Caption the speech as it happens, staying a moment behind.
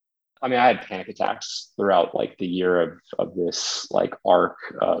I mean, I had panic attacks throughout like the year of this like arc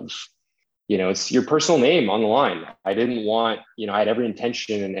of, it's your personal name on the line. I didn't want, I had every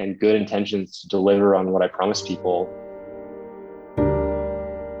intention and good intentions to deliver on what I promised people.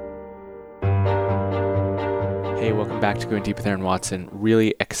 Hey, welcome back to Going Deep with Aaron Watson.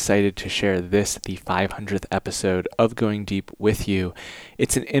 Really excited to share this, the 500th episode of Going Deep with you.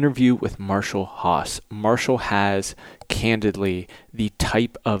 It's an interview with Marshall Haas. Marshall has, candidly, the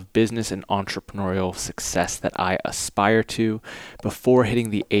type of business and entrepreneurial success that I aspire to. Before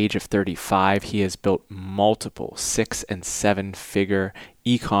hitting the age of 35, he has built multiple 6- and 7-figure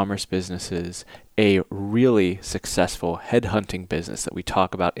e-commerce businesses, a really successful headhunting business that we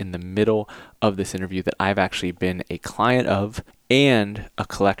talk about in the middle of this interview that I've actually been a client of, and a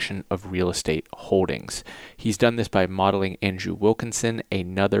collection of real estate holdings. He's done this by modeling Andrew Wilkinson,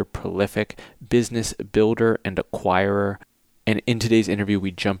 another prolific business builder and acquirer. And in today's interview,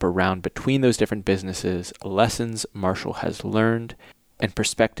 we jump around between those different businesses, lessons Marshall has learned, and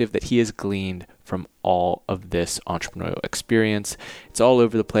perspective that he has gleaned from all of this entrepreneurial experience. It's all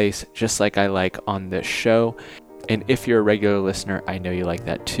over the place, just like I like on this show. And if you're a regular listener, I know you like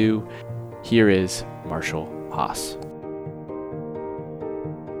that too. Here is Marshall Haas.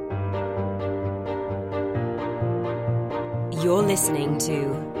 You're listening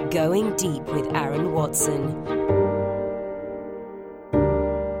to Going Deep with Aaron Watson.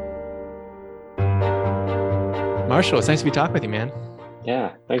 Marshall, it's nice to be talking with you, man.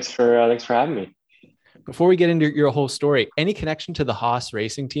 Yeah, thanks for having me. Before we get into your whole story, any connection to the Haas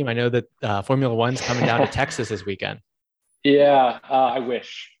racing team? I know that Formula One's coming down to Texas this weekend. Yeah, I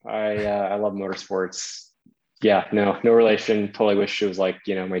wish. I love motorsports. Yeah, no relation. Totally wish it was like,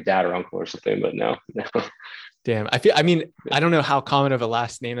 my dad or uncle or something, but no. Damn. I don't know how common of a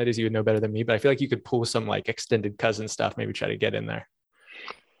last name that is. You would know better than me, but I feel like you could pull some like extended cousin stuff, maybe try to get in there.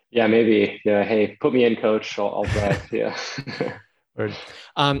 Yeah, maybe. Yeah. Hey, put me in, coach. I'll drive. Yeah.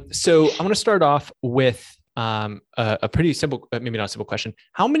 So I want to start off with a pretty simple, maybe not a simple question.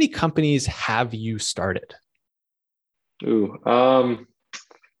 How many companies have you started? Ooh,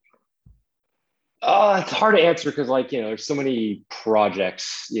 it's hard to answer because there's so many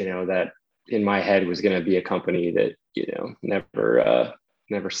projects, that in my head was going to be a company that,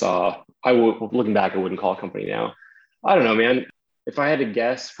 never saw. Looking back, I wouldn't call a company now. I don't know, man. If I had to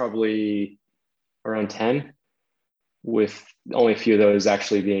guess, probably around 10, with only a few of those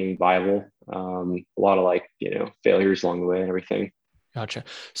actually being viable. A lot of failures along the way and everything. Gotcha.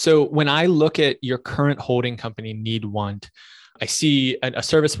 So when I look at your current holding company, NeedWant, I see a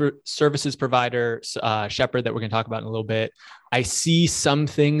services provider, Shepherd, that we're going to talk about in a little bit. I see some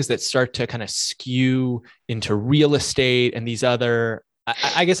things that start to kind of skew into real estate and these other.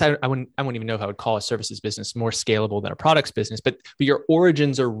 I guess I wouldn't even know if I would call a services business more scalable than a products business, but your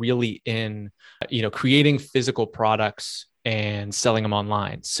origins are really in, creating physical products and selling them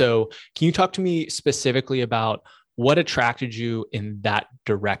online. So can you talk to me specifically about what attracted you in that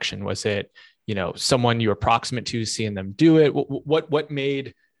direction? Was it, someone you were proximate to, seeing them do it? What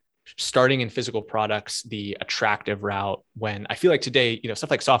made starting in physical products the attractive route, when I feel like today, stuff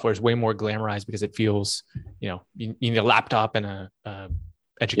like software is way more glamorized because it feels, you need a laptop and a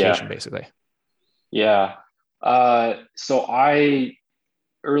education, basically. Yeah. So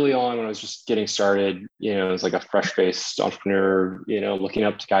early on when I was just getting started, it was like a fresh-faced entrepreneur, looking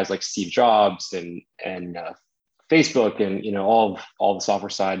up to guys like Steve Jobs and Facebook and, all the software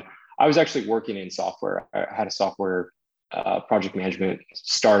side. I was actually working in software. I had a software project management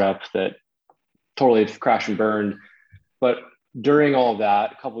startup that totally crashed and burned. But during all of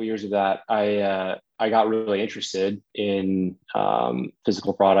that, a couple of years of that, I got really interested in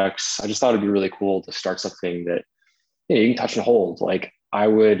physical products. I just thought it'd be really cool to start something that you can touch and hold. Like I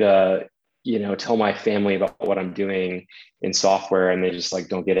would, tell my family about what I'm doing in software, and they just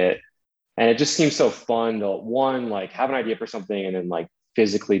don't get it. And it just seems so fun to have an idea for something and then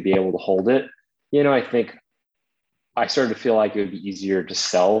physically be able to hold it. I think I started to feel like it would be easier to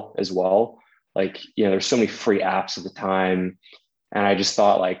sell as well. There's so many free apps at the time. And I just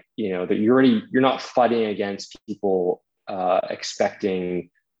thought that you're not fighting against people expecting,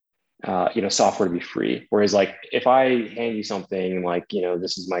 software to be free. Whereas if I hand you something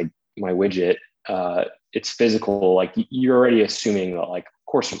this is my widget, it's physical, you're already assuming that of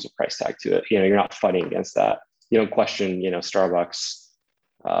course there's a price tag to it. You're not fighting against that. You don't question, Starbucks,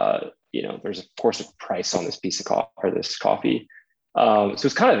 there's of course a price on this piece of coffee or this coffee. So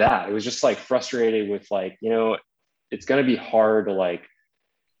it's kind of that. It was just frustrated with it's going to be hard to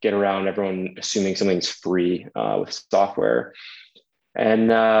get around everyone assuming something's free with software.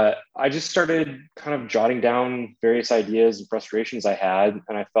 And I just started kind of jotting down various ideas and frustrations I had.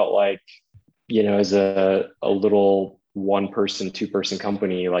 And I felt like, as a little one person, two-person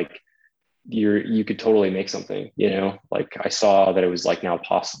company, like you could totally make something, like I saw that it was like now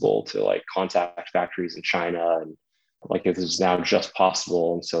possible to like contact factories in China, and like this is now just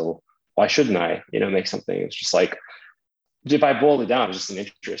possible. And so why shouldn't I, make something? It's just like, if I boiled it down, it was just an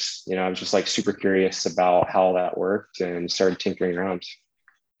interest. I was just like super curious about how that worked and started tinkering around.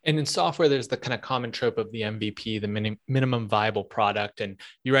 And in software, there's the kind of common trope of the MVP, the minimum viable product, and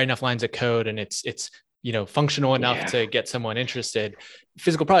you write enough lines of code, and it's functional enough to get someone interested.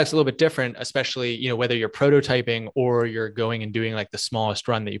 Physical products a little bit different, especially whether you're prototyping or you're going and doing like the smallest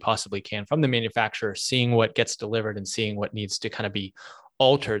run that you possibly can from the manufacturer, seeing what gets delivered and seeing what needs to kind of be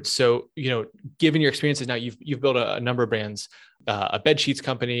altered. So given your experiences now, you've built a number of brands, a bed sheets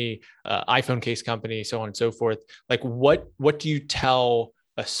company, iPhone case company, so on and so forth. Like what do you tell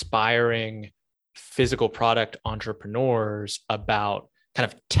aspiring physical product entrepreneurs about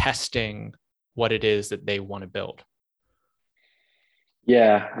kind of testing what it is that they want to build?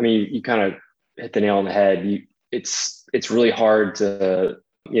 Yeah, I mean, you kind of hit the nail on the head. It's really hard to,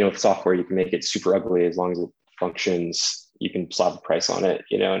 with software, you can make it super ugly as long as it functions. You can slap a price on it,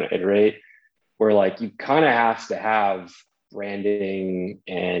 and iterate. Where like you kind of have to have branding,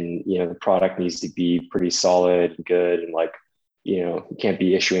 and the product needs to be pretty solid and good, and like you can't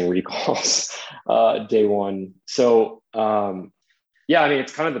be issuing recalls day one. So yeah, I mean,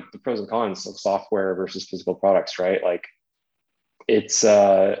 it's kind of the pros and cons of software versus physical products, right? Like it's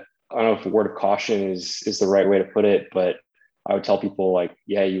I don't know if a word of caution is the right way to put it, but I would tell people like,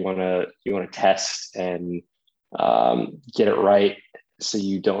 yeah, you want to test and get it right, so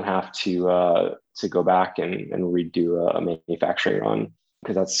you don't have to go back and redo a manufacturing run,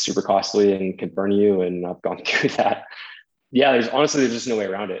 because that's super costly and can burn you. And I've gone through that. Yeah, there's just no way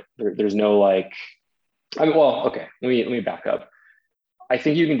around it. There's no like, I mean, well, okay, let me back up. I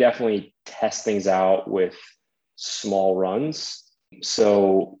think you can definitely test things out with small runs.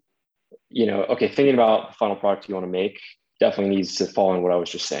 So, okay, thinking about the final product you want to make definitely needs to fall in what I was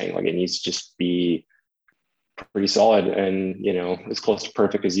just saying. Like it needs to just be pretty solid and, as close to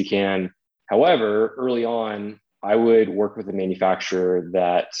perfect as you can. However, early on, I would work with a manufacturer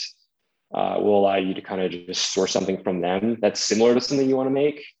that will allow you to kind of just source something from them that's similar to something you want to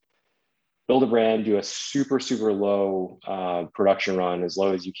make. Build a brand, do a super, super low production run, as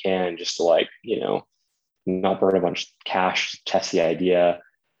low as you can, just to like, not burn a bunch of cash, test the idea,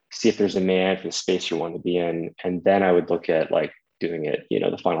 see if there's demand for the space you want to be in. And then I would look at like doing it,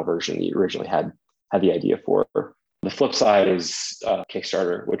 the final version that you originally had the idea for. The flip side is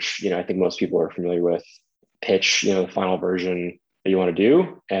Kickstarter, which, I think most people are familiar with. Pitch, the final version that you want to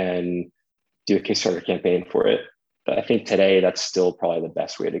do and do a Kickstarter campaign for it. But I think today that's still probably the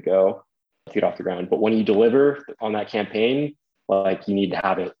best way to go to get off the ground. But when you deliver on that campaign, like you need to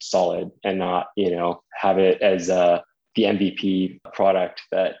have it solid and not, have it as the MVP product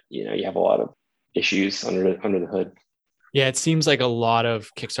that, you have a lot of issues under the hood. Yeah, it seems like a lot of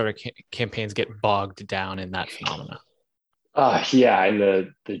Kickstarter campaigns get bogged down in that phenomena. Yeah,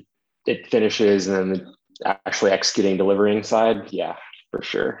 and it finishes, and then the actually executing, delivering side, yeah, for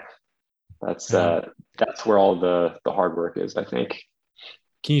sure. That's where all the hard work is, I think.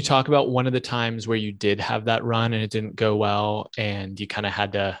 Can you talk about one of the times where you did have that run and it didn't go well, and you kind of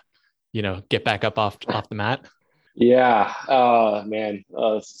had to, get back up off the mat? Yeah, man,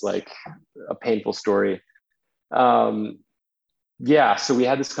 this is like a painful story. Yeah, so we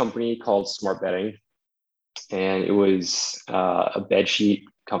had this company called Smart Bedding, and it was a bed sheet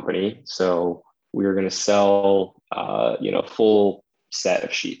company. So we were going to sell, full set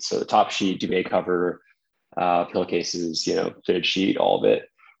of sheets. So the top sheet, duvet cover, pillowcases, fitted sheet, all of it.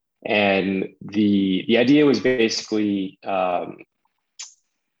 And the idea was basically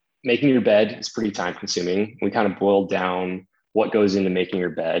making your bed is pretty time consuming. We kind of boiled down what goes into making your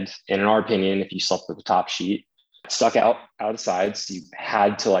bed. And in our opinion, if you slept with the top sheet, it stuck out the sides, you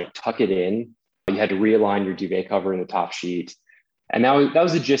had to like tuck it in. You had to realign your duvet cover in the top sheet. And that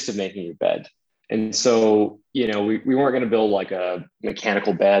was the gist of making your bed. And so, we weren't going to build like a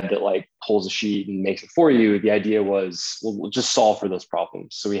mechanical bed that like pulls a sheet and makes it for you. The idea was we'll just solve for those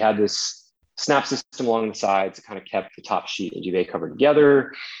problems. So we had this snap system along the sides that kind of kept the top sheet and duvet cover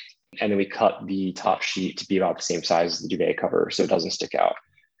together. And then we cut the top sheet to be about the same size as the duvet cover so it doesn't stick out.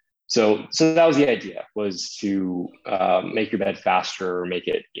 So that was the idea, was to make your bed faster, make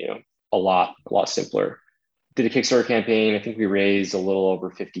it, a lot simpler. Did a Kickstarter campaign. I think we raised a little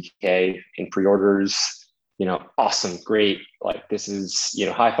over 50K in pre-orders. Awesome, great. Like this is,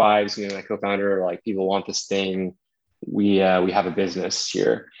 high fives, my co-founder, like people want this thing. we have a business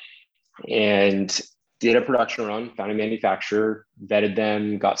here. And did a production run, found a manufacturer, vetted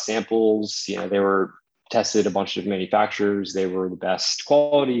them, got samples. They were tested a bunch of manufacturers. They were the best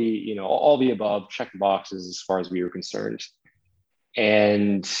quality, all the above, check the boxes as far as we were concerned.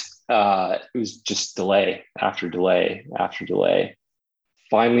 And it was just delay after delay after delay.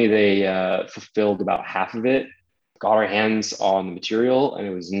 Finally, they fulfilled about half of it, got our hands on the material, and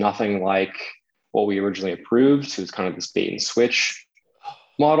it was nothing like what we originally approved. So it was kind of this bait and switch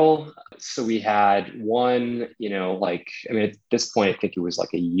model. So we had one, at this point, I think it was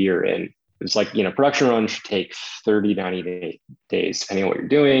like a year in. It was like, production run should take 30, 90 days, depending on what you're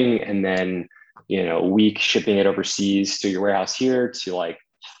doing. And then, a week shipping it overseas to your warehouse here to like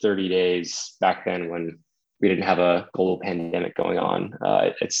 30 days back then when we didn't have a global pandemic going on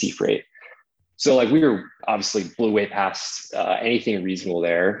at Sea Freight. So like we were obviously blew way past anything reasonable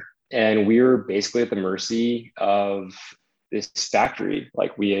there. And we were basically at the mercy of this factory.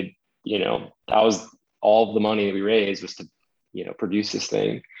 Like we had, that was all of the money that we raised was to, produce this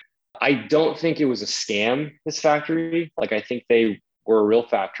thing. I don't think it was a scam, this factory. Like I think they were a real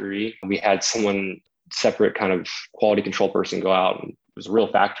factory. We had someone separate kind of quality control person go out, and it was a real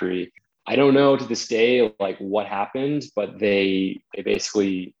factory. I don't know to this day, like what happened, but they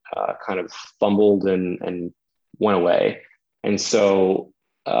basically kind of fumbled and went away. And so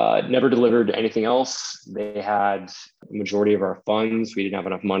never delivered anything else. They had the majority of our funds. We didn't have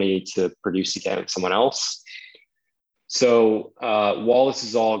enough money to produce again with someone else. So while this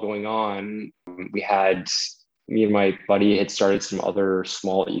is all going on, me and my buddy had started some other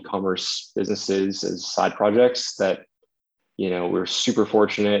small e-commerce businesses as side projects that, we're super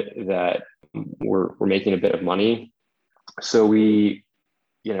fortunate that we're making a bit of money. So we,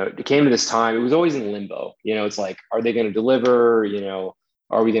 it came to this time, it was always in limbo. It's like, are they going to deliver?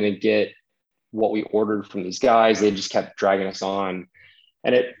 Are we going to get what we ordered from these guys? They just kept dragging us on.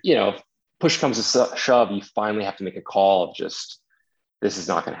 And if push comes to shove, you finally have to make a call of just, this is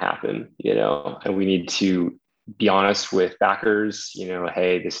not going to happen, and we need to be honest with backers,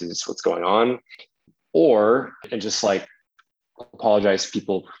 hey, this is what's going on. And just like apologize to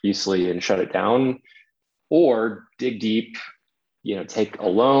people profusely and shut it down, or dig deep, take a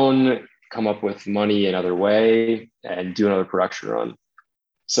loan, come up with money another way and do another production run.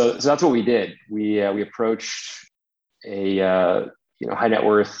 So that's what we did. We approached a high net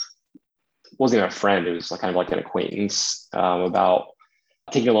worth, wasn't even a friend, it was kind of like an acquaintance, about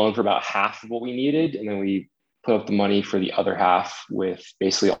taking a loan for about half of what we needed, and then we put up the money for the other half with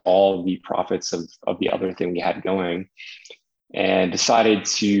basically all the profits of the other thing we had going, and decided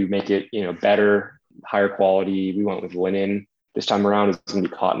to make it better, higher quality. We went with linen this time around. It was going to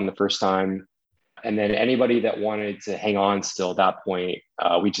be cotton the first time. And then anybody that wanted to hang on still at that point,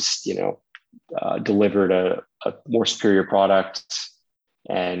 we just, delivered a more superior product.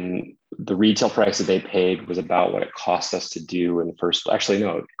 And the retail price that they paid was about what it cost us to do in the first, actually,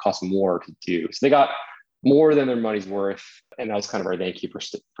 no, it cost more to do. So they got more than their money's worth. And that was kind of our thank you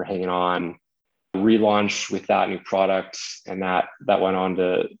for hanging on. Relaunched with that new product, and that went on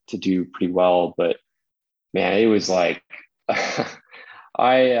to do pretty well. But man, it was like,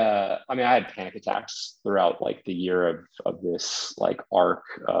 I had panic attacks throughout like the year of this like arc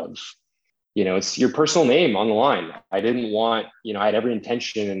of, it's your personal name on the line. I didn't want, I had every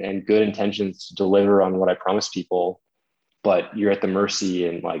intention and good intentions to deliver on what I promised people, but you're at the mercy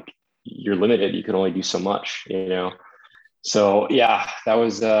and like you're limited. You can only do so much, So yeah, that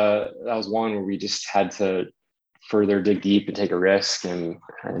was one where we just had to further dig deep and take a risk and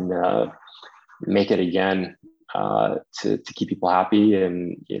make it again to keep people happy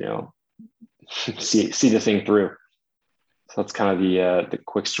and see the thing through. So that's kind of the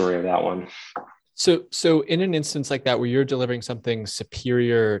quick story of that one. So in an instance like that, where you're delivering something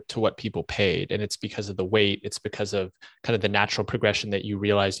superior to what people paid, and it's because of the weight, it's because of kind of the natural progression that you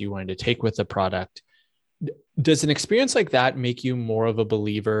realized you wanted to take with the product. Does an experience like that make you more of a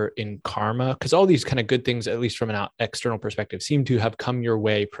believer in karma? Because all these kind of good things, at least from an external perspective, seem to have come your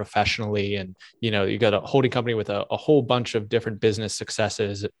way professionally. And, you got a holding company with a whole bunch of different business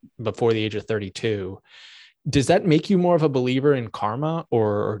successes before the age of 32. Does that make you more of a believer in karma,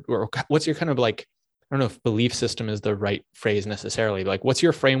 or what's your kind of like, I don't know if belief system is the right phrase necessarily. Like, what's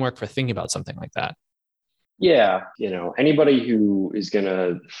your framework for thinking about something like that? Yeah. Anybody who is going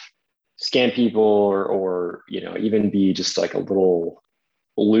to scam people or even be just like a little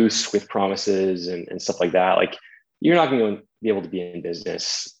loose with promises and stuff like that, like you're not going to be able to be in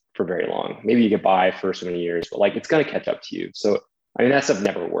business for very long. Maybe you get by for so many years, but like it's going to catch up to you. So that stuff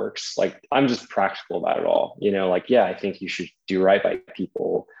never works. Like I'm just practical about it all. I think you should do right by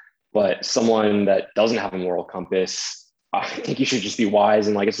people, But someone that doesn't have a moral compass, I think you should just be wise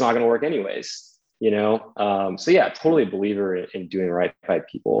and like, it's not going to work anyways, you know? So yeah, totally a believer in doing right by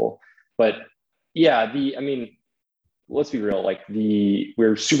people. But yeah, I mean, let's be real, like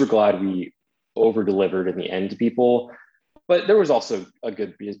we're super glad we over delivered in the end to people, but there was also a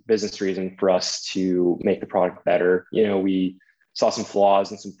good business reason for us to make the product better. You know, we saw some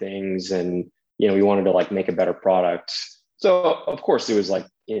flaws in some things, and, you know, we wanted to like make a better product. So of course it was like,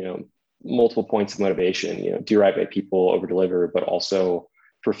 you know, multiple points of motivation, you know, do right by people, over deliver, but also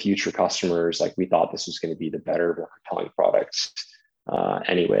for future customers, like we thought this was going to be the better, more compelling product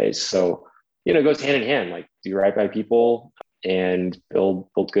anyways. So, you know, it goes hand in hand, like do right by people and build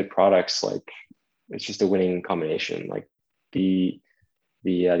good products. Like it's just a winning combination. Like the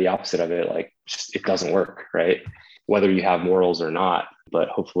opposite of it, like just, it doesn't work, right? Whether you have morals or not, but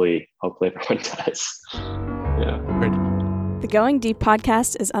hopefully everyone does. Yeah. The Going Deep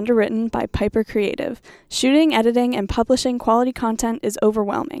podcast is underwritten by Piper Creative. Shooting, editing, and publishing quality content is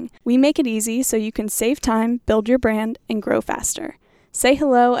overwhelming. We make it easy so you can save time, build your brand, and grow faster. Say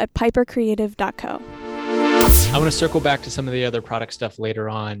hello at pipercreative.co. I want to circle back to some of the other product stuff later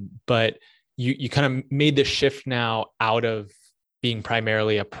on, but you kind of made the shift now out of being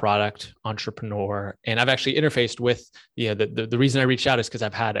primarily a product entrepreneur. And I've actually interfaced with, the reason I reached out is because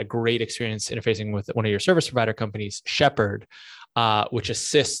I've had a great experience interfacing with one of your service provider companies, Shepherd, which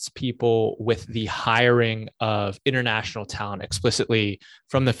assists people with the hiring of international talent explicitly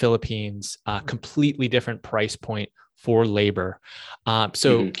from the Philippines, completely different price point for labor.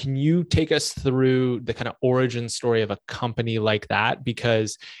 So can you take us through the kind of origin story of a company like that?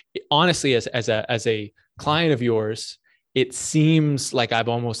 Because honestly, as a client of yours, it seems like I've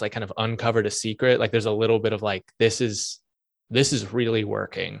almost like kind of uncovered a secret. Like there's a little bit of like, this is really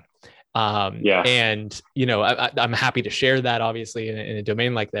working. And, you know, I'm happy to share that obviously in a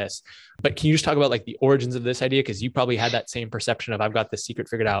domain like this, but can you just talk about like the origins of this idea? Cause you probably had that same perception of I've got this secret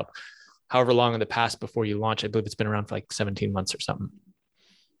figured out however long in the past before you launch. I believe it's been around for like 17 months or something.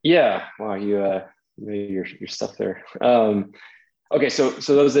 Yeah. Wow. You know your stuff there. Okay, so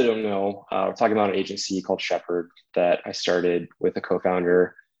those that don't know, we're talking about an agency called Shepherd that I started with a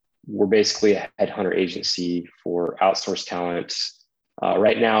co-founder. We're basically a headhunter agency for outsourced talent.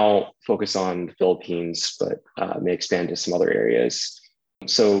 Right now, focus on the Philippines, but may expand to some other areas.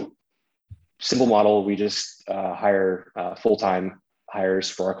 So, simple model: we just hire full-time hires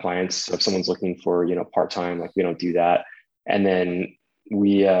for our clients. So if someone's looking for, you know, part-time, like we don't do that, and then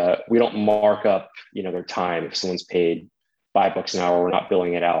we don't mark up, you know, their time. If someone's paid $5 an hour, we're not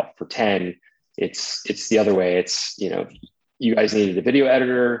billing it out for 10. It's the other way. It's, you know, you guys needed a video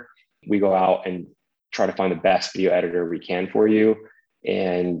editor. We go out and try to find the best video editor we can for you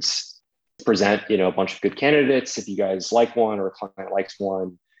and present, you know, a bunch of good candidates. If you guys like one or a client likes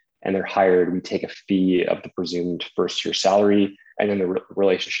one and they're hired, we take a fee of the presumed first year salary, and then the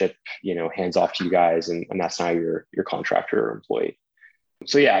relationship, you know, hands off to you guys. And that's now your contractor or employee.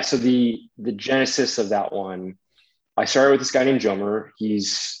 So yeah, so the genesis of that one, I started with this guy named Jomer.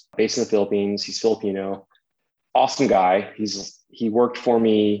 He's based in the Philippines. He's Filipino, awesome guy. He worked for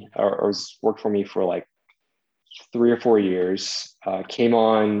me worked for me for like 3 or 4 years. Came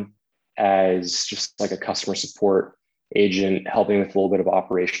on as just like a customer support agent, helping with a little bit of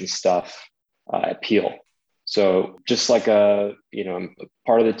operation stuff at Peel. So just like a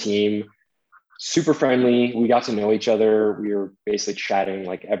part of the team, super friendly. We got to know each other. We were basically chatting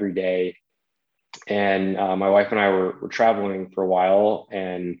like every day. And my wife and I were traveling for a while,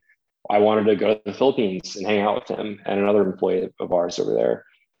 and I wanted to go to the Philippines and hang out with him and another employee of ours over there.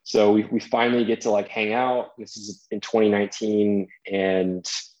 So we finally get to like hang out. This is in 2019. And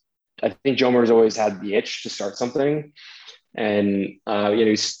I think Jomer's always had the itch to start something. And,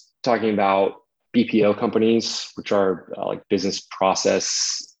 he's talking about BPO companies, which are like business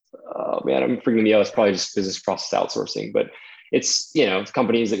process. I'm forgetting the other. It's probably just business process outsourcing, but it's, it's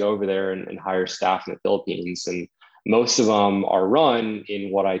companies that go over there and hire staff in the Philippines. And most of them are run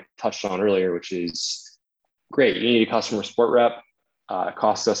in what I touched on earlier, which is great. You need a customer support rep. It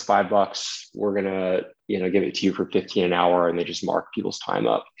costs us $5. We're going to, give it to you for 15 an hour. And they just mark people's time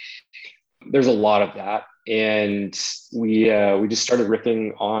up. There's a lot of that. And we just started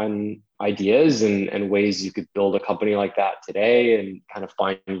riffing on ideas and ways you could build a company like that today and kind of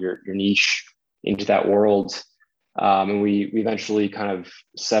find your niche into that world. And we eventually kind of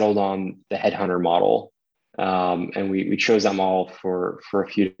settled on the headhunter model. And we chose that model for a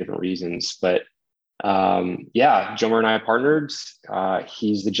few different reasons. But Jomer and I partnered.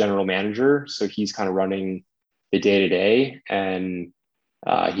 He's the general manager, so he's kind of running the day-to-day, and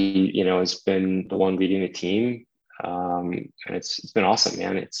he has been the one leading the team. And it's been awesome,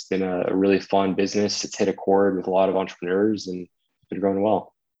 man. It's been a really fun business. It's hit a chord with a lot of entrepreneurs and it's been growing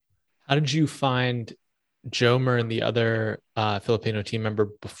well. How did you find Jomer and the other Filipino team member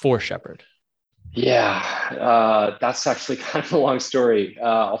before Shepherd? Yeah, that's actually kind of a long story.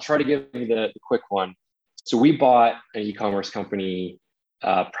 I'll try to give you the quick one. So we bought an e-commerce company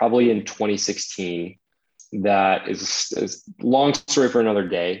probably in 2016. That is long story for another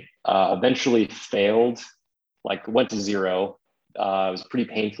day. Eventually failed, like went to zero. It was a pretty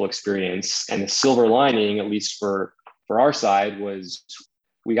painful experience. And the silver lining, at least for our side, was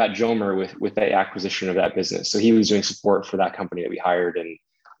we got Jomer with the acquisition of that business. So he was doing support for that company that we hired. And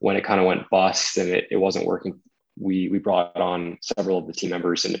when it kind of went bust and it wasn't working, we brought on several of the team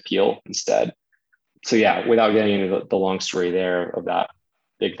members in Appeal instead. So yeah, without getting into the long story there of that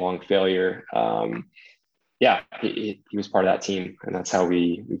big, long failure, yeah, he was part of that team, and that's how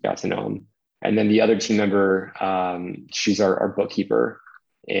we got to know him. And then the other team member, she's our bookkeeper,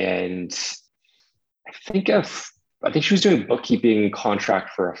 and I think she was doing a bookkeeping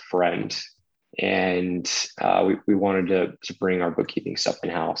contract for a friend, and we wanted to bring our bookkeeping stuff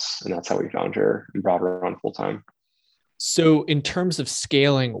in house, and that's how we found her and brought her on full time. So, in terms of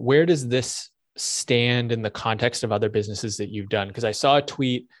scaling, where does this stand in the context of other businesses that you've done? Because I saw a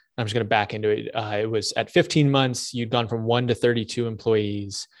tweet. I'm just going to back into it. It was at 15 months, you'd gone from 1 to 32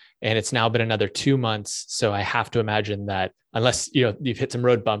 employees, and it's now been another 2 months. So I have to imagine that unless you've hit some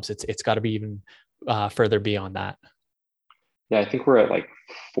road bumps, it's got to be even further beyond that. Yeah, I think we're at like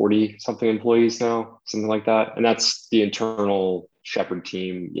 40 something employees now, something like that. And that's the internal Shepherd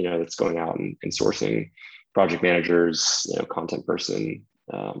team, that's going out and sourcing project managers, content person,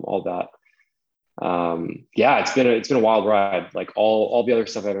 all that. Yeah, it's been a wild ride. Like all the other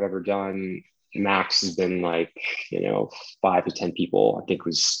stuff I've ever done, max has been like 5 to 10 people. I think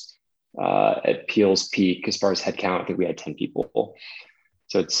was at Peel's peak as far as headcount. I think we had 10 people.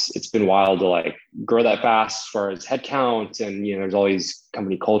 So it's been wild to like grow that fast as far as headcount, and there's all these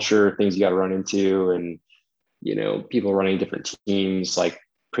company culture things you got to run into, and people running different teams. Like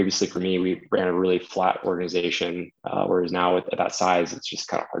previously for me, we ran a really flat organization, whereas now at that size, it's just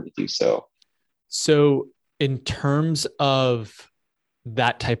kind of hard to do so. So in terms of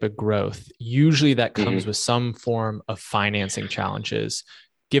that type of growth, usually that comes with some form of financing challenges.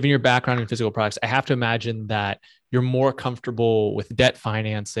 Given your background in physical products, I have to imagine that you're more comfortable with debt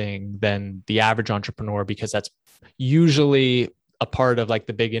financing than the average entrepreneur, because that's usually a part of like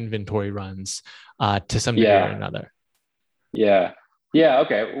the big inventory runs to some degree or another. Yeah.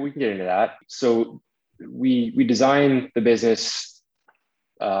 Okay. Well, we can get into that. So we designed the business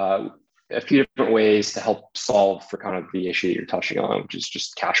a few different ways to help solve for kind of the issue that you're touching on, which is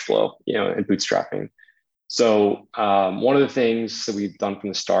just cash flow, and bootstrapping. So one of the things that we've done from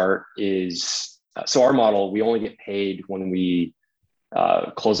the start is, so our model, we only get paid when we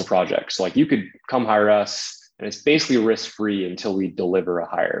close a project. So like you could come hire us and it's basically risk-free until we deliver a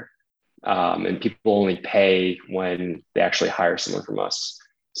hire. And people only pay when they actually hire someone from us.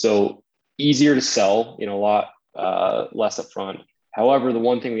 So easier to sell, a lot less upfront. However, the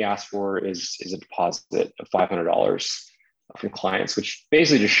one thing we ask for is a deposit of $500 from clients, which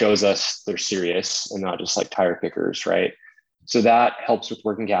basically just shows us they're serious and not just like tire kickers, right? So that helps with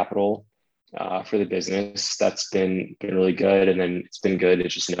working capital for the business. That's been really good. And then it's been good to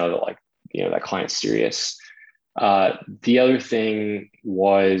just know that that client's serious. The other thing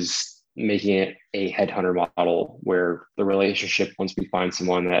was making it a headhunter model where the relationship, once we find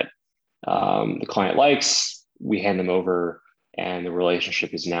someone that the client likes, we hand them over, and the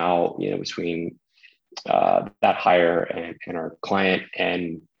relationship is now, between that hire and our client,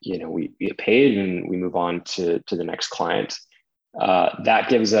 and we get paid and we move on to the next client. That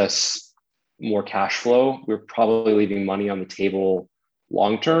gives us more cash flow. We're probably leaving money on the table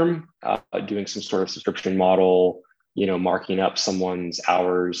long term, doing some sort of subscription model, marking up someone's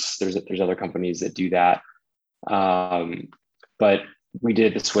hours. There's other companies that do that, but we did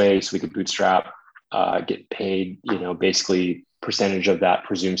it this way so we could bootstrap, get paid, basically percentage of that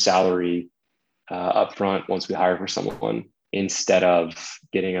presumed salary upfront once we hire for someone, instead of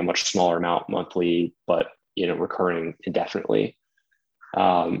getting a much smaller amount monthly, but recurring indefinitely.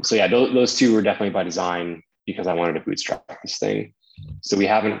 So yeah, those two were definitely by design because I wanted to bootstrap this thing. So we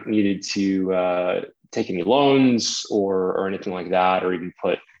haven't needed to take any loans or anything like that, or even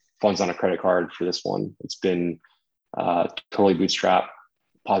put funds on a credit card for this one. It's been totally bootstrap,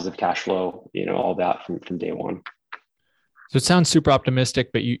 positive cash flow, all that from day one. So it sounds super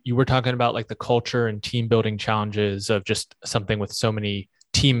optimistic, but you were talking about like the culture and team building challenges of just something with so many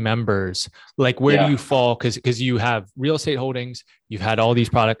team members, like where do Yeah. you fall? Because you have real estate holdings, you've had all these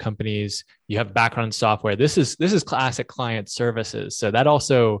product companies, you have background in software. This is classic client services. So that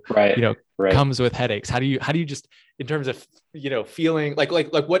also, Right. Right. comes with headaches. How do you just, in terms of, feeling like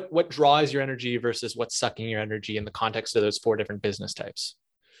what draws your energy versus what's sucking your energy in the context of those four different business types?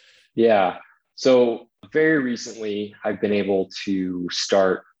 Yeah. So very recently, I've been able to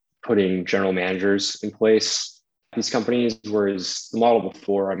start putting general managers in place at these companies, whereas the model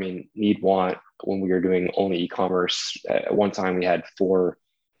before, I mean, need want, when we were doing only e-commerce, at one time we had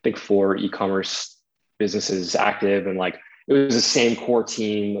big four e-commerce businesses active, and like it was the same core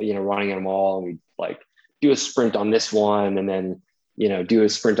team, running them all. And we'd like do a sprint on this one, and then, do a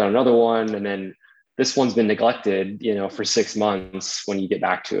sprint on another one. And then this one's been neglected, for 6 months when you get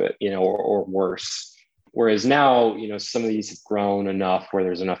back to it, or worse. Whereas now, some of these have grown enough where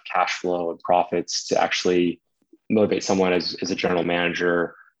there's enough cash flow and profits to actually motivate someone as a general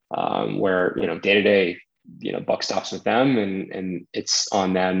manager, where, day to day, buck stops with them, and it's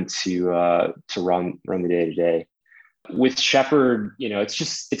on them to run the day to day. With Shepherd,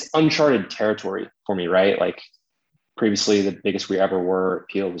 it's uncharted territory for me, right? Like previously, the biggest we ever were at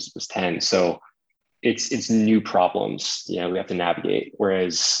Peel was 10. So it's new problems, we have to navigate.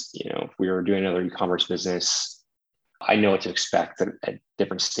 Whereas, if we were doing another e-commerce business, I know what to expect at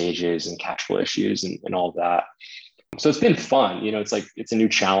different stages and cash flow issues and all of that. So it's been fun. It's like, it's a new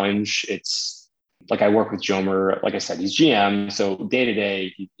challenge. It's like, I work with Jomer, like I said, he's GM. So day to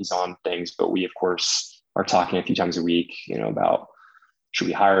day, he's on things, but we of course are talking a few times a week, about should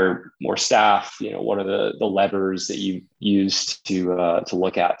we hire more staff? What are the levers that you use to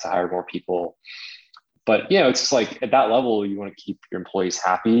look at to hire more people? But, it's just like at that level, you want to keep your employees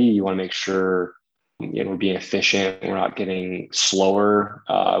happy. You want to make sure, we're being efficient. We're not getting slower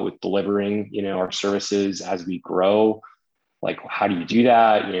with delivering, our services as we grow. Like, how do you do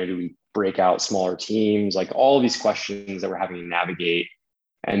that? Do we break out smaller teams? Like all of these questions that we're having to navigate.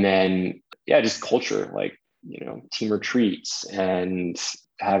 And then, just culture, like, team retreats and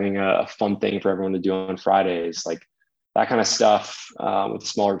having a fun thing for everyone to do on Fridays, like that kind of stuff with a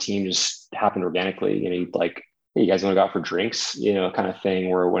smaller team just happened organically. Like, hey, you guys want to go out for drinks, kind of thing,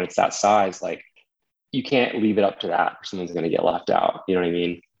 where when it's that size, like you can't leave it up to that or someone's going to get left out. You know what I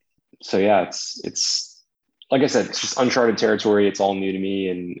mean? So yeah, it's like I said, it's just uncharted territory. It's all new to me,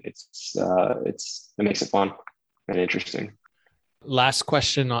 and it makes it fun and interesting. Last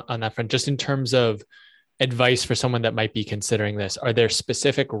question on that front, just in terms of advice for someone that might be considering this, are there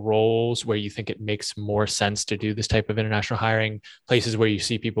specific roles where you think it makes more sense to do this type of international hiring, places where you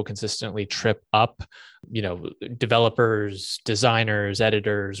see people consistently trip up, developers, designers,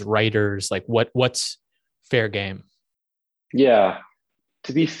 editors, writers, like what's fair game? Yeah,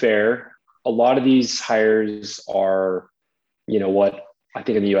 to be fair, a lot of these hires are, what I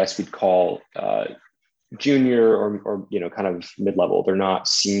think in the US we'd call junior or kind of mid-level. They're not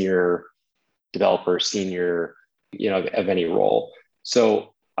senior developer, senior, of any role.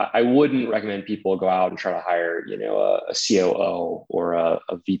 So I wouldn't recommend people go out and try to hire, a COO or a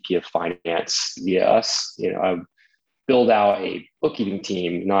VP of finance via us. I build out a bookkeeping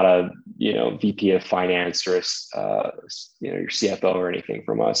team, not a, VP of finance or your CFO or anything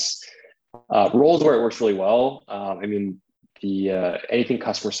from us. Roles where it works really well. Anything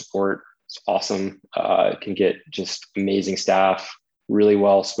customer support is awesome. Can get just amazing staff, really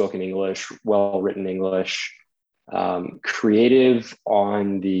well spoken English, well written English, creative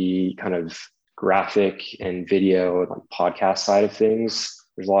on the kind of graphic and video and podcast side of things.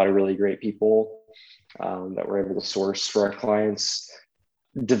 There's a lot of really great people that we're able to source for our clients.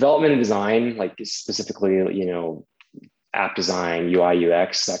 Development and design, like specifically, app design, UI,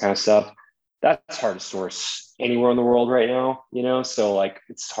 UX, that kind of stuff. That's hard to source anywhere in the world right now, so like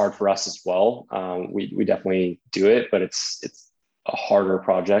it's hard for us as well. We definitely do it, but it's a harder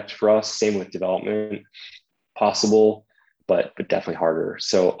project for us. Same with development, possible, but definitely harder.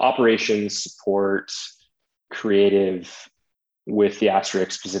 So operations, support, creative, with the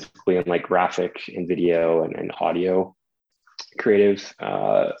asterisk specifically in like graphic and video and audio creative.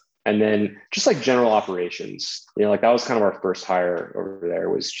 And then just like general operations, like that was kind of our first hire over there,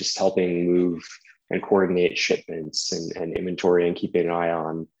 was just helping move and coordinate shipments and inventory and keeping an eye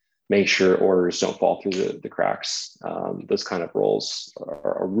on, make sure orders don't fall through the cracks. Those kind of roles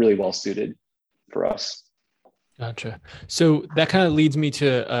are really well suited for us. Gotcha. So that kind of leads me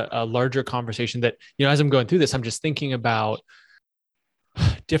to a larger conversation that, as I'm going through this, I'm just thinking about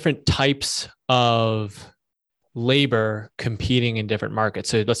different types of labor competing in different markets.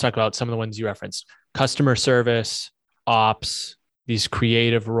 So let's talk about some of the ones you referenced: customer service, ops, these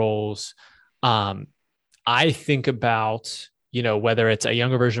creative roles. I think about whether it's a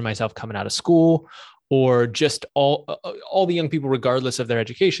younger version of myself coming out of school or just all the young people, regardless of their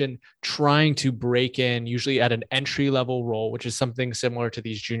education, trying to break in, usually at an entry level role, which is something similar to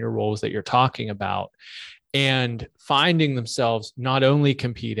these junior roles that you're talking about, and finding themselves not only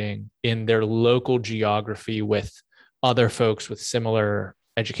competing in their local geography with other folks with similar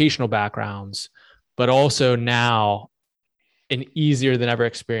educational backgrounds, but also now an easier than ever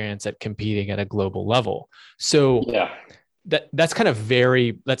experience at competing at a global level. So yeah, that's a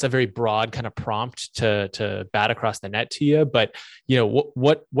very broad kind of prompt to bat across the net to you. But,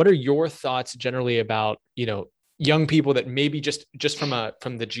 what are your thoughts generally about, young people that maybe just from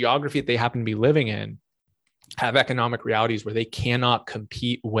the geography that they happen to be living in have economic realities where they cannot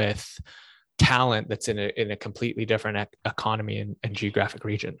compete with talent that's in a completely different economy and geographic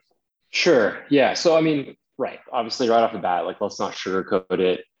region? Sure. Yeah. So, I mean, right. Obviously, right off the bat, like, let's not sugarcoat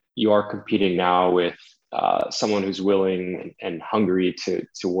it. You are competing now with someone who's willing and hungry to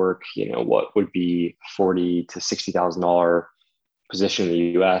work, what would be $40,000 to $60,000 position in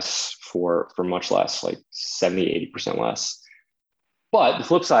the US for much less, like 70, 80% less. But the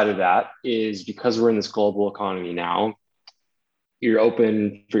flip side of that is, because we're in this global economy now, you're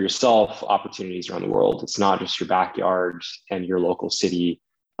open for yourself opportunities around the world. It's not just your backyard and your local city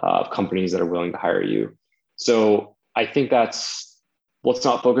of companies that are willing to hire you. So I think let's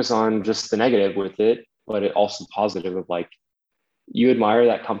not focus on just the negative with it, but it also positive of, like, you admire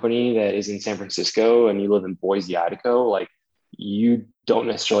that company that is in San Francisco and you live in Boise, Idaho. Like, you don't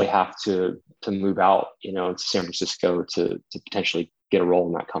necessarily have to move out, to San Francisco to potentially get a role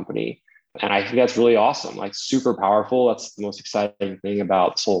in that company. And I think that's really awesome, like super powerful. That's the most exciting thing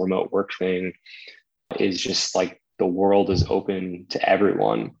about this whole remote work thing, is just like the world is open to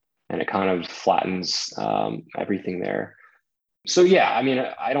everyone and it kind of flattens everything there. So yeah, I mean,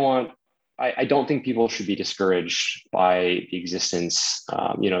 I don't think people should be discouraged by the existence,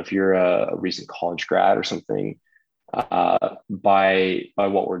 if you're a recent college grad or something, by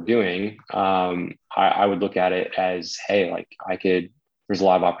what we're doing. I would look at it as, hey, like, there's a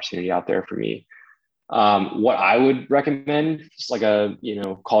lot of opportunity out there for me. What I would recommend is like a,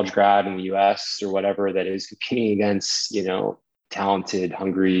 college grad in the US or whatever that is competing against, talented,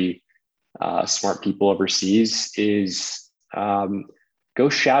 hungry, smart people overseas is go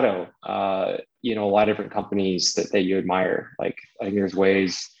shadow, a lot of different companies that you admire. Like, I think there's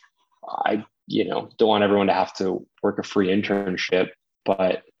ways. I don't want everyone to have to work a free internship,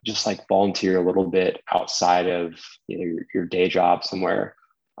 but just like volunteer a little bit outside of your day job somewhere.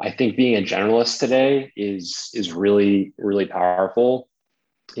 I think being a generalist today is really, really powerful.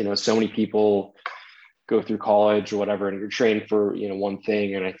 So many people go through college or whatever and you're trained for one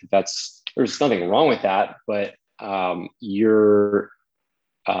thing, and I think there's nothing wrong with that, but you're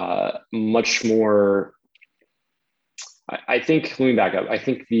much more. I think, let me back up. I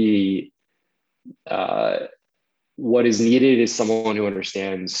think what is needed is someone who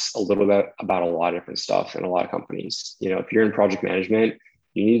understands a little bit about a lot of different stuff in a lot of companies. If you're in project management,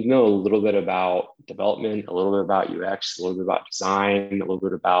 you need to know a little bit about development, a little bit about UX, a little bit about design, a little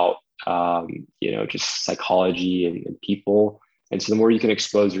bit about, just psychology and people. And so the more you can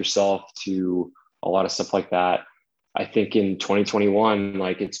expose yourself to a lot of stuff like that, I think in 2021,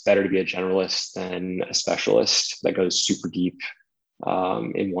 like, it's better to be a generalist than a specialist that goes super deep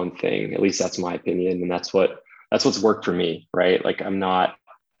in one thing. At least that's my opinion. And that's what's worked for me, right? Like, I'm not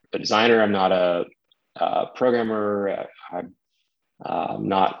a designer. I'm not a programmer. I'm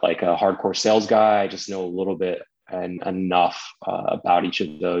not like a hardcore sales guy. I just know a little bit and enough about each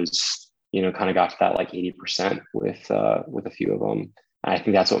of those, kind of got to that like 80% with a few of them. And I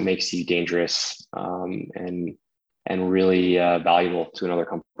think that's what makes you dangerous and really valuable to another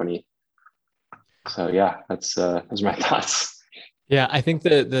company. So yeah, those are my thoughts. Yeah, I think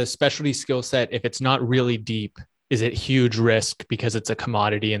the specialty skill set, if it's not really deep, is at huge risk because it's a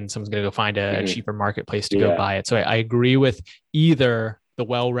commodity and someone's going to go find a cheaper marketplace to go buy it. So I agree with either the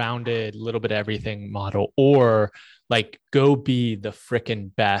well-rounded, little bit of everything model, or like go be the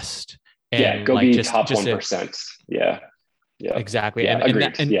frickin' best. And go like be just top 1%. Yeah, exactly. Yeah,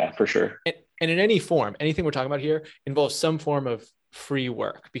 agreed. Yeah, for sure. And in any form, anything we're talking about here involves some form of free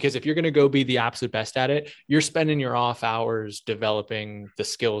work, because if you're going to go be the absolute best at it, you're spending your off hours developing the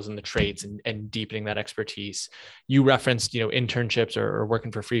skills and the traits and deepening that expertise. You referenced, internships or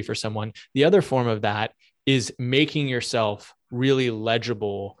working for free for someone. The other form of that is making yourself really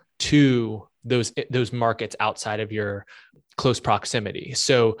legible to those markets outside of your close proximity.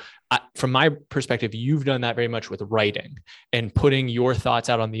 So from my perspective, you've done that very much with writing and putting your thoughts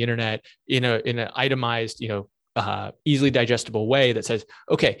out on the internet in an itemized, easily digestible way that says,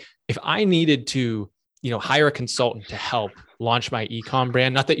 okay, if I needed to hire a consultant to help launch my e-com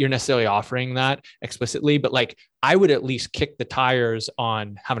brand. Not that you're necessarily offering that explicitly, but like I would at least kick the tires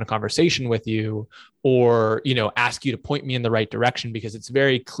on having a conversation with you, or, ask you to point me in the right direction, because it's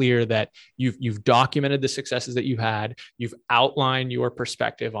very clear that you've documented the successes that you had. You've outlined your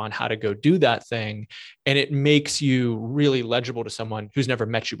perspective on how to go do that thing. And it makes you really legible to someone who's never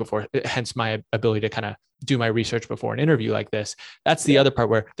met you before. Hence my ability to kind of do my research before an interview like this. That's the other part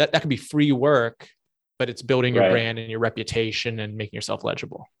where that can be free work, but it's building your brand and your reputation and making yourself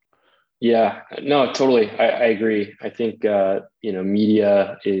legible. Yeah, no, totally. I agree. I think,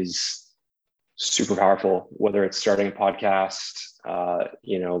 media is super powerful, whether it's starting a podcast,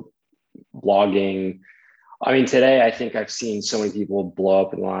 blogging. I mean, today, I think I've seen so many people blow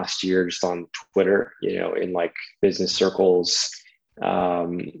up in the last year just on Twitter, in like business circles.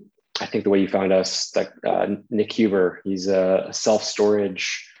 I think the way you found us, like Nick Huber, he's a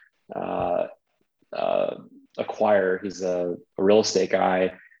self-storage acquirer. He's a real estate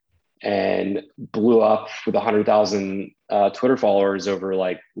guy, and blew up with 100,000 Twitter followers over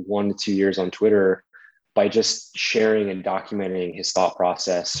like 1 to 2 years on Twitter by just sharing and documenting his thought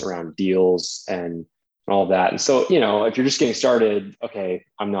process around deals and all of that. And so, if you're just getting started, okay,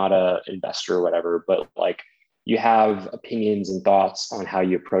 I'm not an investor or whatever, but like you have opinions and thoughts on how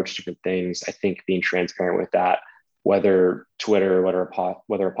you approach different things. I think being transparent with that, whether Twitter, whether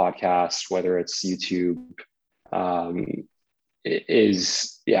a podcast, whether it's YouTube,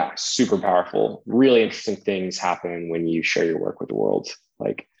 is super powerful. Really interesting things happen when you share your work with the world.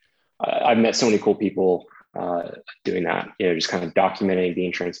 Like I've met so many cool people doing that, just kind of documenting,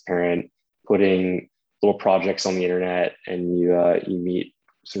 being transparent, putting little projects on the internet, and you meet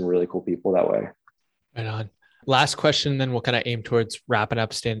some really cool people that way. Right on. Last question, then we'll kind of aim towards wrapping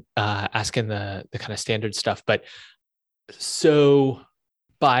up, asking the kind of standard stuff. But so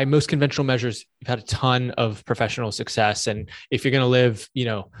by most conventional measures, you've had a ton of professional success. And if you're going to live,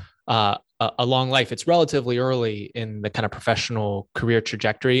 a long life, it's relatively early in the kind of professional career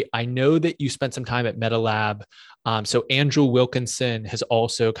trajectory. I know that you spent some time at MetaLab. So Andrew Wilkinson has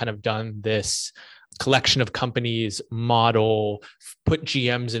also kind of done this collection of companies model, put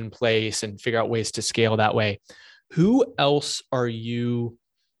GMs in place and figure out ways to scale that way. Who else are you?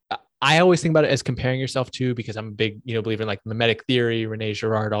 I always think about it as comparing yourself to, because I'm a big, believer in like mimetic theory, Rene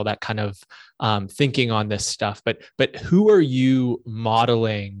Girard, all that kind of thinking on this stuff. But who are you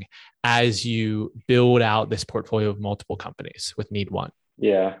modeling as you build out this portfolio of multiple companies with Need One?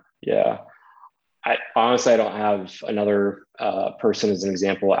 Yeah. I honestly, I don't have another person as an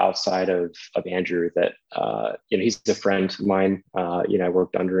example outside of Andrew that, he's a friend of mine. I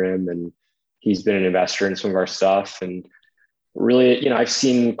worked under him, and he's been an investor in some of our stuff. And really, I've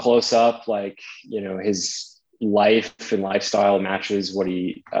seen close up, like, his life and lifestyle matches what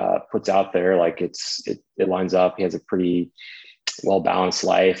he puts out there. Like it lines up. He has a pretty well-balanced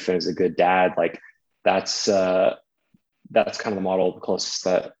life and is a good dad. Like that's kind of the model, the closest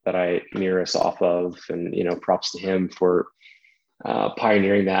that I mirror us off of. And, props to him for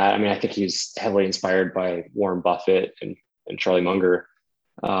pioneering that. I mean, I think he was heavily inspired by Warren Buffett and Charlie Munger.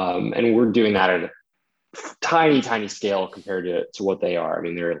 And we're doing that at a tiny scale compared to what they are. I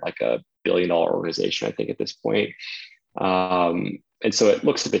mean, they're like $1 billion organization, I think, at this point. And so it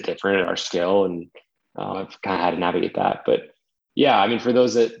looks a bit different at our scale, and I've kind of had to navigate that. But yeah, I mean, for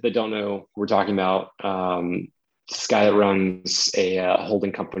those that don't know, we're talking about this guy that runs a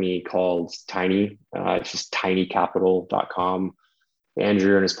holding company called Tiny. It's just tinycapital.com.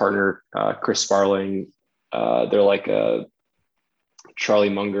 Andrew and his partner, Chris Sparling, they're like a Charlie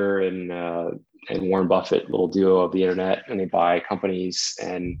Munger and Warren Buffett little duo of the internet, and they buy companies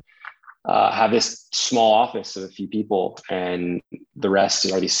and have this small office of a few people, and the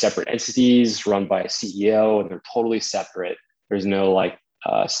rest are these separate entities run by a CEO, and they're totally separate. There's no like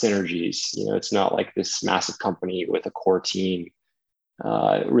synergies. It's not like this massive company with a core team.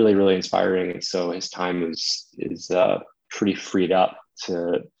 Really, really inspiring. And so his time is pretty freed up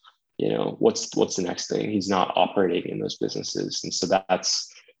to, what's the next thing. He's not operating in those businesses, and so that's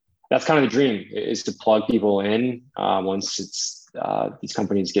kind of the dream, is to plug people in once it's these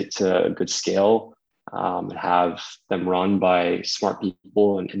companies get to a good scale, and have them run by smart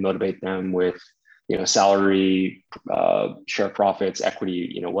people and motivate them with salary, share profits,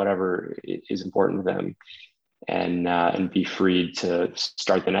 equity, whatever is important to them, and be freed to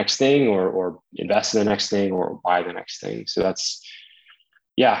start the next thing or invest in the next thing or buy the next thing. So that's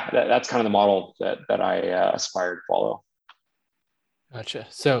kind of the model that I aspire to follow. Gotcha.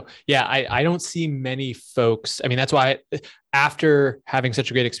 So yeah, I don't see many folks. I mean, that's why after having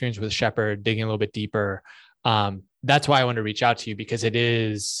such a great experience with Shepherd, digging a little bit deeper, that's why I wanted to reach out to you, because it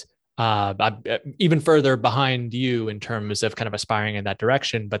is I'm even further behind you in terms of kind of aspiring in that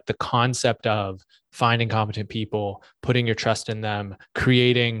direction. But the concept of finding competent people, putting your trust in them,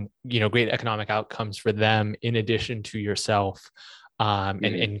 creating, great economic outcomes for them in addition to yourself,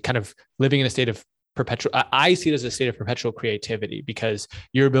 and kind of living in a state of perpetual, I see it as a state of perpetual creativity, because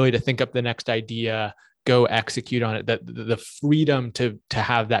your ability to think up the next idea, go execute on it, that the freedom to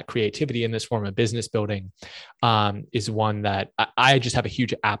have that creativity in this form of business building is one that I just have a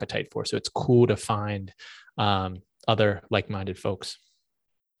huge appetite for. So it's cool to find other like-minded folks.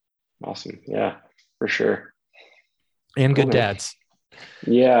 Awesome. Yeah, for sure. And cool, good dads.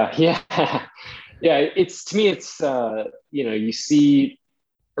 Yeah. It's, to me, it's, you see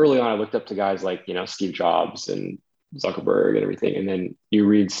early on, I looked up to guys like, Steve Jobs and Zuckerberg and everything. And then you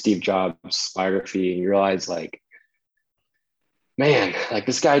read Steve Jobs' biography and you realize, like, man, like,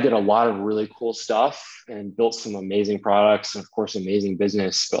 this guy did a lot of really cool stuff and built some amazing products and, of course, amazing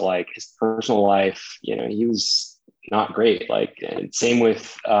business. But like, his personal life, he was not great. Like, and same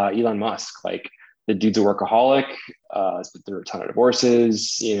with Elon Musk. Like, the dude's a workaholic. He's been through a ton of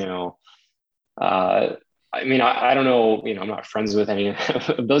divorces. I don't know. I'm not friends with any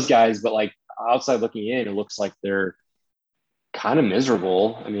of those guys, but like, outside looking in, it looks like they're kind of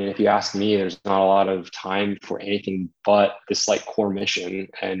miserable. I mean, if you ask me, there's not a lot of time for anything but this like core mission.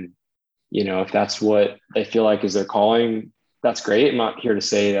 And, if that's what they feel like is their calling, that's great. I'm not here to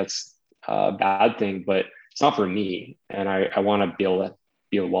say that's a bad thing, but it's not for me. And I want to be able to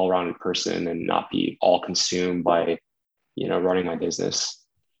be a well-rounded person and not be all consumed by, running my business.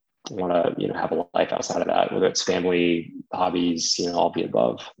 I want to, have a life outside of that, whether it's family, hobbies, all the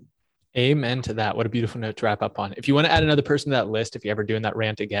above. Amen to that. What a beautiful note to wrap up on. If you want to add another person to that list, if you're ever doing that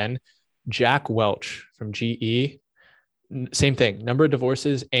rant again, Jack Welch from GE, same thing, number of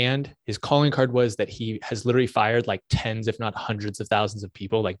divorces. And his calling card was that he has literally fired like tens, if not hundreds of thousands of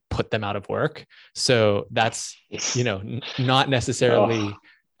people, like put them out of work. So that's, not necessarily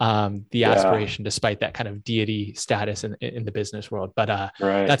the aspiration, despite that kind of deity status in the business world. But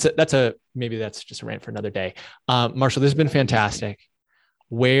right. Maybe that's just a rant for another day. Marshall, this has been fantastic.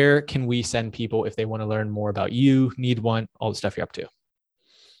 Where can we send people if they want to learn more about you, Need Want, all the stuff you're up to?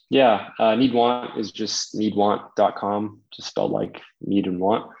 Yeah. Need Want is just needwant.com, just spelled like need and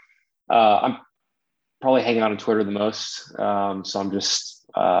want. I'm probably hanging out on Twitter the most. So I'm just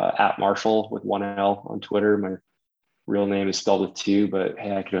at Marshall with one L on Twitter. My real name is spelled with two, but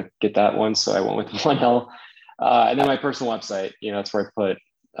hey, I could get that one. So I went with one L. And then my personal website, that's where I put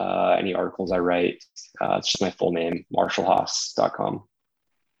any articles I write. It's just my full name, marshallhaas.com.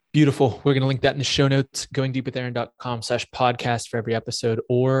 Beautiful. We're going to link that in the show notes, goingdeepwithaaron.com/podcast for every episode,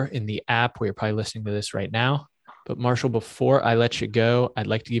 or in the app where you're probably listening to this right now. But Marshall, before I let you go, I'd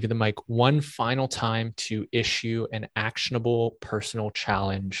like to give you the mic one final time to issue an actionable personal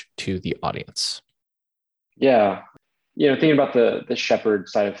challenge to the audience. Yeah. Thinking about the shepherd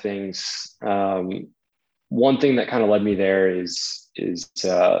side of things, one thing that kind of led me there is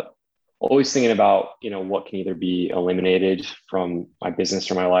always thinking about, what can either be eliminated from my business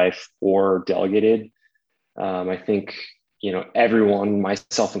or my life or delegated. I think, everyone,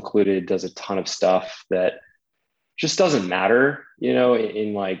 myself included, does a ton of stuff that just doesn't matter,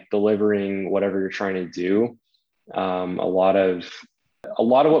 in like delivering whatever you're trying to do. A lot of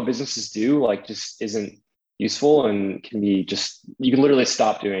what businesses do, like, just isn't useful and can be you can literally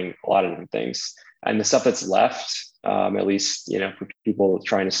stop doing a lot of different things. And the stuff that's left, at least, for people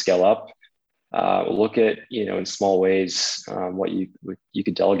trying to scale up, look at, in small ways, what you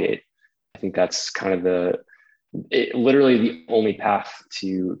could delegate. I think that's kind of literally the only path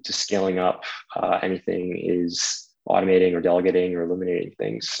to scaling up anything is automating or delegating or eliminating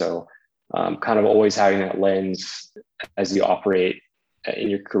things. So kind of always having that lens as you operate in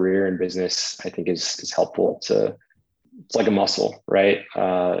your career and business, I think is helpful it's like a muscle, right?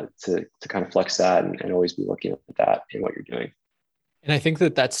 To kind of flex that and always be looking at that in what you're doing. And I think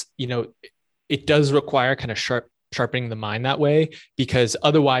that's, it does require kind of sharpening the mind that way, because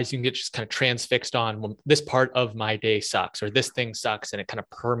otherwise you can get just kind of transfixed on, well, this part of my day sucks, or this thing sucks, and it kind of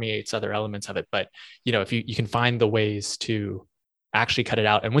permeates other elements of it. But, if you can find the ways to actually cut it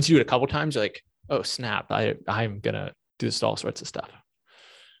out. And once you do it a couple of times, you're like, oh, snap, I'm going to do this, all sorts of stuff.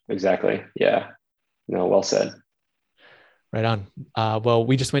 Exactly. Yeah. No, well said. Right on. Well,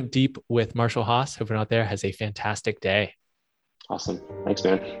 we just went deep with Marshall Haas. Hope everyone out there has a fantastic day. Awesome. Thanks,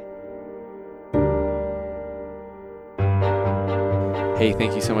 man. Hey,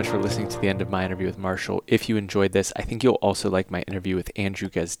 thank you so much for listening to the end of my interview with Marshall. If you enjoyed this, I think you'll also like my interview with Andrew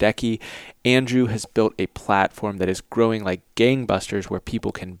Gazdecki. Andrew has built a platform that is growing like gangbusters where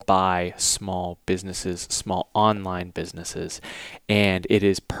people can buy small businesses, small online businesses. And it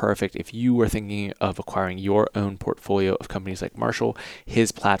is perfect if you are thinking of acquiring your own portfolio of companies like Marshall.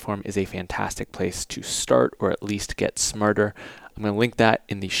 His platform is a fantastic place to start, or at least get smarter. I'm going to link that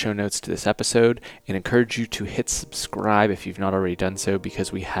in the show notes to this episode and encourage you to hit subscribe if you've not already done so,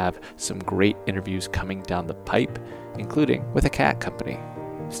 because we have some great interviews coming down the pipe, including with a cat company.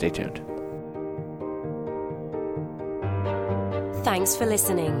 Stay tuned. Thanks for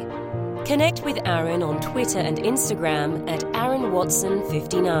listening. Connect with Aaron on Twitter and Instagram at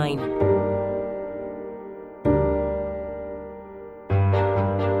AaronWatson59.